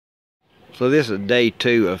So this is day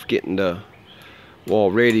 2 of getting the wall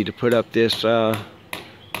ready to put up this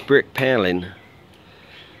brick paneling.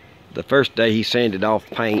 The first day he sanded off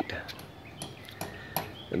paint,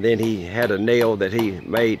 and then he had a nail that he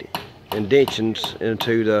made indentions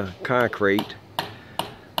into the concrete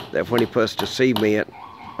that when he puts the cement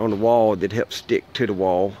on the wall that helps stick to the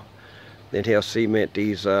wall, then he'll cement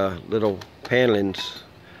these little panelings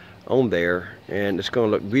on there, and it's going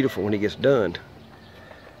to look beautiful when he gets done.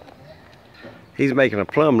 He's making a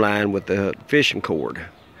plumb line with the fishing cord.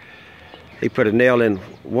 He put a nail in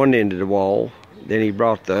one end of the wall, then he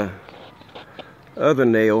brought the other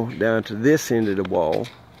nail down to this end of the wall.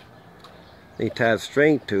 He tied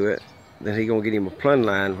string to it. Then he's gonna get him a plumb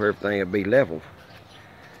line where everything will be level.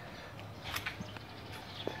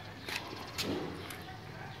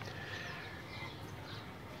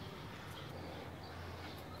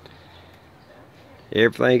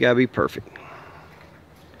 Everything gotta be perfect.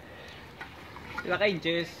 Ilang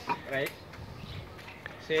inches, right?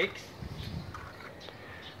 6?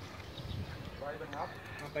 5.5?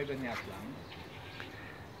 5.5 lang.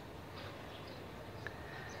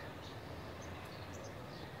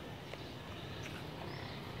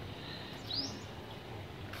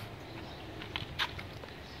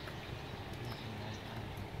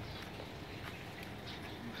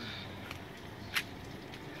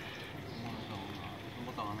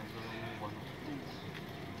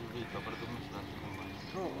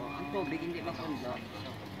 Ang tubig hindi makundo.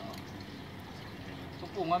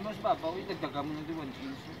 Supungan mo sa babaw, idagdagan mo ng 1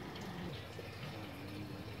 inch.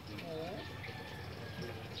 Oo.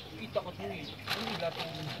 Kita ko ito eh. Hindi natin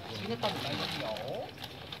sinatamlay niya o.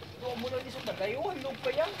 Doon mo lang isang bagay. Oh, halog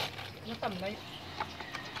pa yan. Sinatamlay.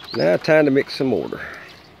 Now time to mix some mortar.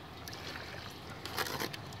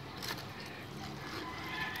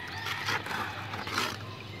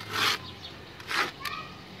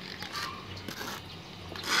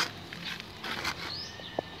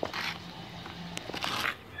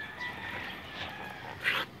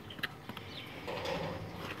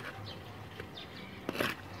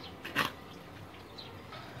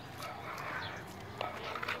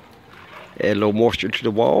 Add a little moisture to the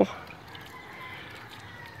wall.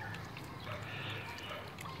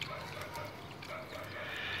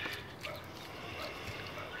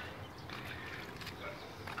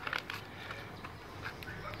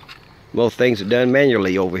 Most things are done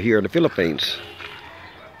manually over here in the Philippines.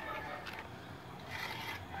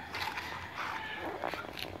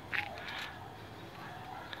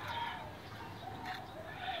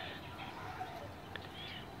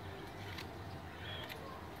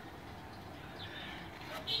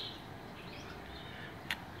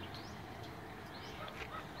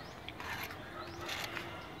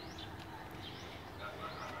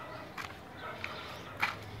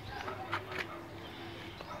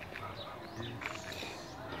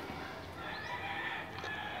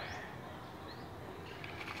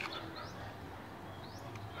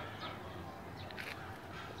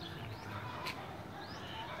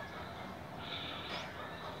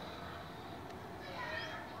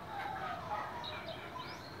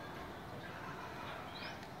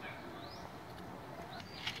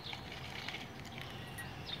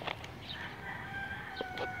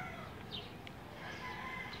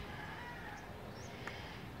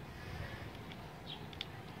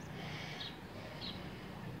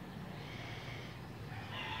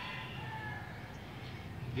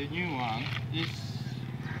 The new one is